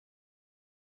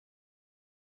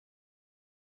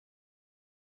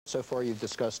So far you've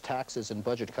discussed taxes and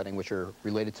budget cutting, which are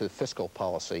related to fiscal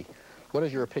policy. What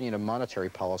is your opinion of monetary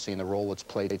policy and the role it's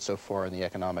played so far in the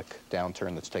economic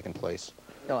downturn that's taken place?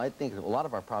 You know, I think a lot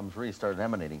of our problems really started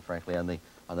emanating, frankly, on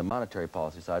the monetary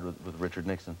policy side with Richard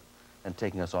Nixon and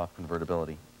taking us off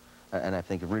convertibility. And I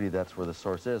think really that's where the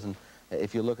source is. And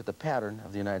if you look at the pattern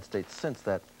of the United States since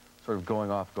that sort of going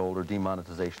off gold or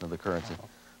demonetization of the currency,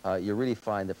 you really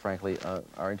find that, frankly,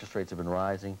 our interest rates have been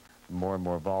rising, more and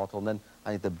more volatile. And then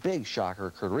I think the big shocker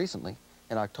occurred recently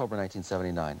in October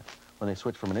 1979 when they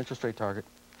switched from an interest rate target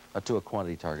to a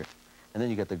quantity target. And then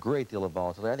you get the great deal of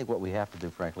volatility. I think what we have to do,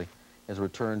 frankly, is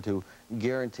return to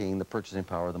guaranteeing the purchasing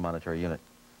power of the monetary unit.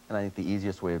 And I think the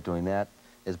easiest way of doing that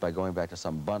is by going back to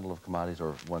some bundle of commodities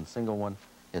or one single one.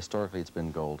 Historically, it's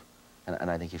been gold. And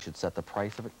I think you should set the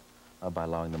price of it by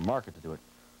allowing the market to do it,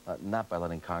 not by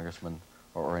letting congressmen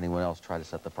or anyone else try to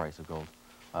set the price of gold.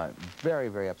 Very,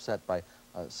 very upset by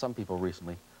some people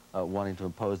recently wanting to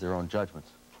impose their own judgments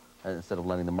instead of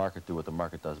letting the market do what the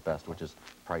market does best, which is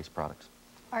price products.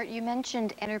 Art, you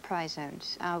mentioned enterprise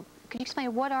zones. Could you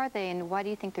explain what are they and why do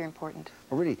you think they're important?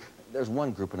 Well, really, there's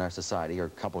one group in our society, or a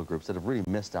couple of groups, that have really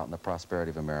missed out on the prosperity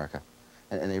of America.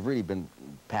 And they've really been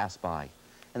passed by.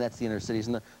 And that's the inner cities.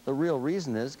 And the real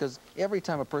reason is because every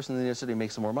time a person in the inner city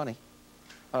makes some more money,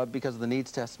 because of the needs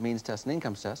test, means test, and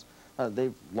incomes test,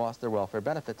 they've lost their welfare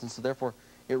benefits. And so therefore,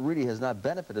 it really has not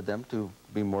benefited them to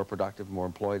be more productive, more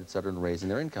employed, et cetera, and raising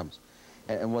their incomes.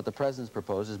 And what the president's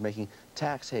proposed is making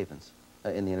tax havens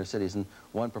in the inner cities. And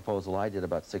one proposal I did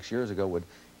about 6 years ago would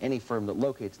any firm that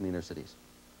locates in the inner cities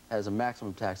has a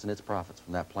maximum tax on its profits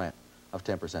from that plant of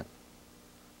 10%.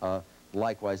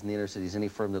 Likewise, in the inner cities, any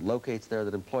firm that locates there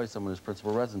that employs someone whose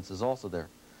principal residence is also there.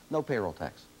 No payroll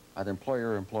tax, either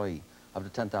employer or employee, up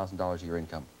to $10,000 a year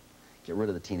income. Get rid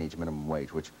of the teenage minimum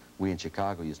wage, which we in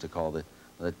Chicago used to call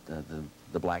the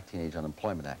Black Teenage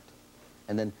Unemployment Act.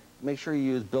 And then make sure you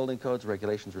use building codes,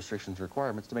 regulations, restrictions,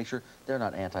 requirements to make sure they're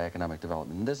not anti-economic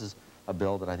development. And this is a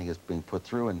bill that I think is being put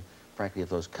through, and frankly, if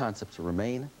those concepts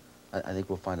remain, I think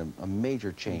we'll find a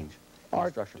major change in the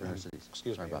structure of inner cities.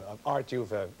 Excuse me, Art,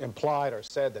 you've implied or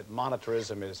said that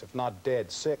monetarism is, if not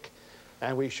dead, sick,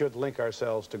 and we should link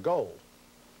ourselves to gold.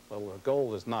 Well,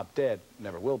 gold is not dead,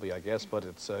 never will be, I guess, but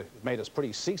it's made us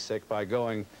pretty seasick by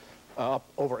going up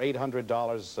over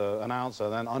 $800 an ounce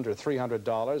and then under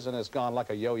 $300, and it's gone like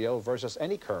a yo-yo versus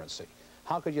any currency.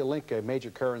 How could you link a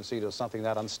major currency to something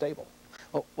that unstable?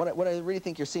 Well, what I really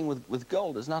think you're seeing with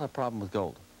gold is not a problem with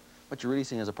gold. What you're really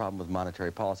seeing is a problem with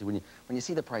monetary policy. When you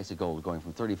see the price of gold going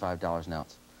from $35 an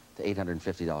ounce to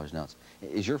 $850 an ounce,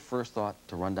 is your first thought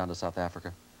to run down to South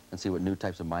Africa and see what new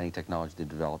types of mining technology they've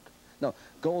developed? No,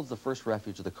 gold's the first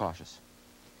refuge of the cautious.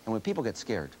 And when people get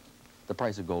scared, the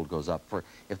price of gold goes up.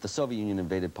 If the Soviet Union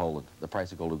invaded Poland, the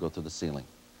price of gold would go through the ceiling.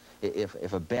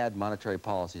 If a bad monetary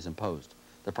policy is imposed,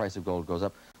 the price of gold goes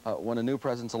up. When a new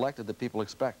president's elected that people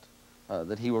expect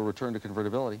that he will return to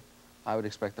convertibility, I would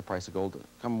expect the price of gold to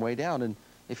come way down. And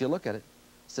if you look at it,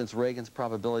 since Reagan's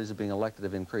probabilities of being elected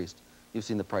have increased, you've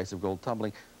seen the price of gold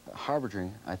tumbling,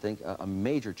 harboring, I think, a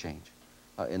major change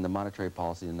in the monetary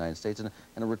policy of the United States and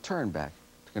a return back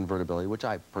to convertibility, which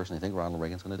I personally think Ronald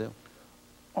Reagan's going to do.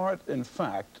 Art, in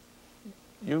fact,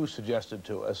 you suggested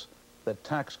to us that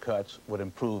tax cuts would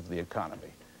improve the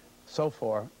economy. So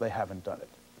far, they haven't done it.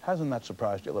 Hasn't that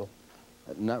surprised you a little?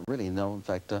 Not really, no. In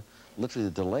fact, literally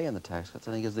the delay in the tax cuts,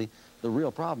 I think, is the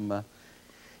real problem.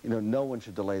 You know, no one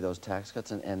should delay those tax cuts,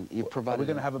 and you provide. Are we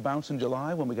going to have a bounce in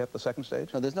July when we get the second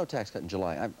stage? No, there's no tax cut in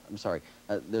July. I'm sorry.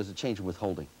 There's a change in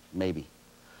withholding, maybe.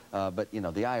 But, you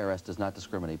know, the IRS does not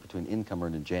discriminate between income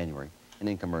earned in January and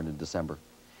income earned in December.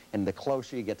 And the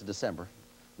closer you get to December,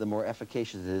 the more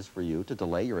efficacious it is for you to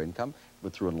delay your income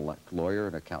through a lawyer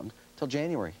and accountant till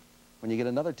January, when you get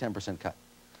another 10% cut.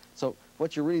 So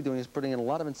what you're really doing is putting in a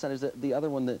lot of incentives. The other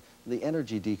one, the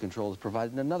energy decontrol, is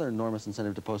providing another enormous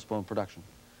incentive to postpone production.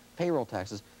 Payroll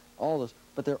taxes, all those,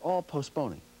 but they're all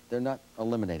postponing. They're not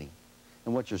eliminating.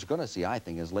 And what you're going to see, I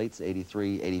think, is late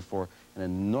 83, 84, an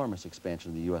enormous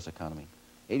expansion of the U.S. economy.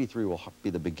 83 will be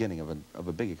the beginning of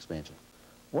a big expansion.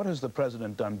 What has the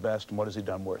president done best, and what has he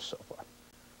done worse so far?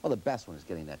 Well, the best one is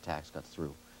getting that tax cut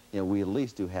through. You know, we at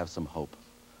least do have some hope.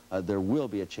 There will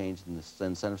be a change in the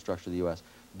incentive structure of the U.S.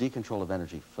 Decontrol of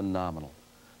energy, phenomenal.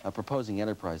 Proposing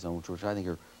enterprise zones, which I think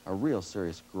are real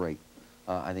serious, great.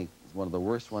 I think one of the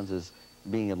worst ones is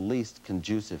being at least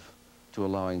conducive to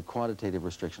allowing quantitative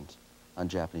restrictions on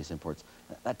Japanese imports.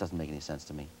 That doesn't make any sense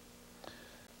to me.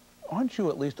 Aren't you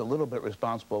at least a little bit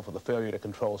responsible for the failure to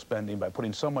control spending by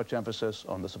putting so much emphasis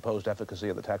on the supposed efficacy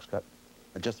of the tax cut?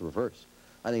 Just the reverse.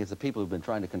 I think it's the people who've been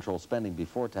trying to control spending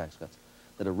before tax cuts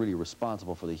that are really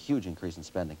responsible for the huge increase in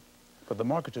spending. But the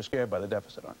markets are scared by the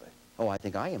deficit, aren't they? Oh, I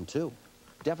think I am too.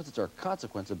 Deficits are a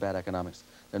consequence of bad economics.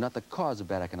 They're not the cause of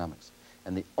bad economics.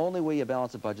 And the only way you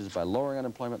balance a budget is by lowering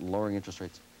unemployment and lowering interest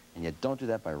rates. And you don't do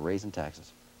that by raising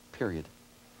taxes, period.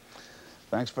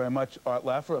 Thanks very much, Art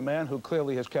Laffer, a man who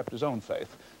clearly has kept his own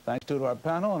faith. Thanks to our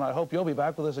panel, and I hope you'll be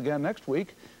back with us again next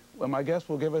week, when my guest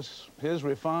will give us his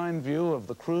refined view of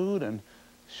the crude and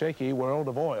shaky world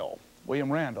of oil.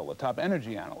 William Randall, the top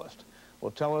energy analyst,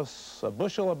 will tell us a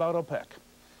bushel about OPEC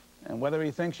and whether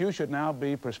he thinks you should now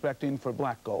be prospecting for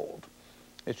black gold.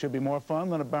 It should be more fun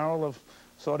than a barrel of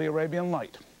Saudi Arabian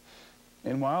light.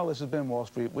 Meanwhile, this has been Wall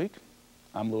Street Week.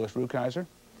 I'm Louis Rukeyser.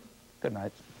 Good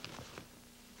night.